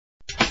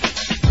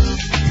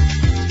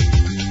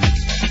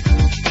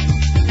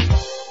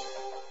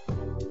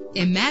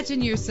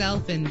Imagine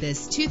yourself in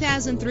this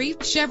 2003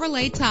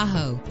 Chevrolet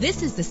Tahoe.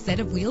 This is the set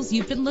of wheels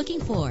you've been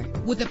looking for,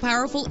 with a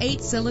powerful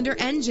 8-cylinder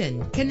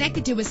engine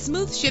connected to a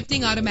smooth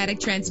shifting automatic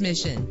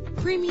transmission.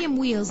 Premium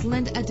wheels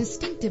lend a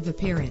distinctive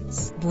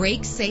appearance.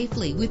 Brake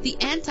safely with the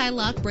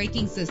anti-lock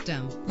braking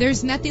system.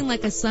 There's nothing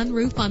like a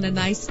sunroof on a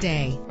nice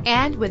day.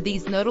 And with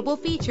these notable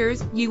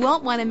features, you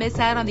won't want to miss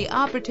out on the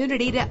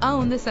opportunity to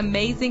own this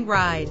amazing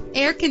ride.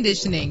 Air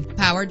conditioning,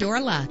 power door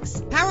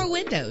locks, power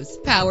windows,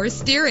 power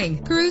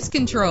steering, cruise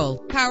control,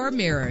 power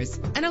mirrors,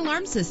 an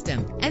alarm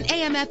system, an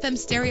AM/FM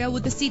stereo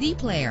with a CD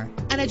player,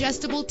 an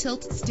adjustable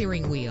tilt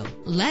steering wheel.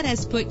 Let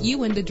us put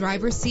you in the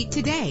driver's seat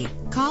today.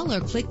 Call or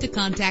click to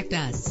contact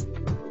us.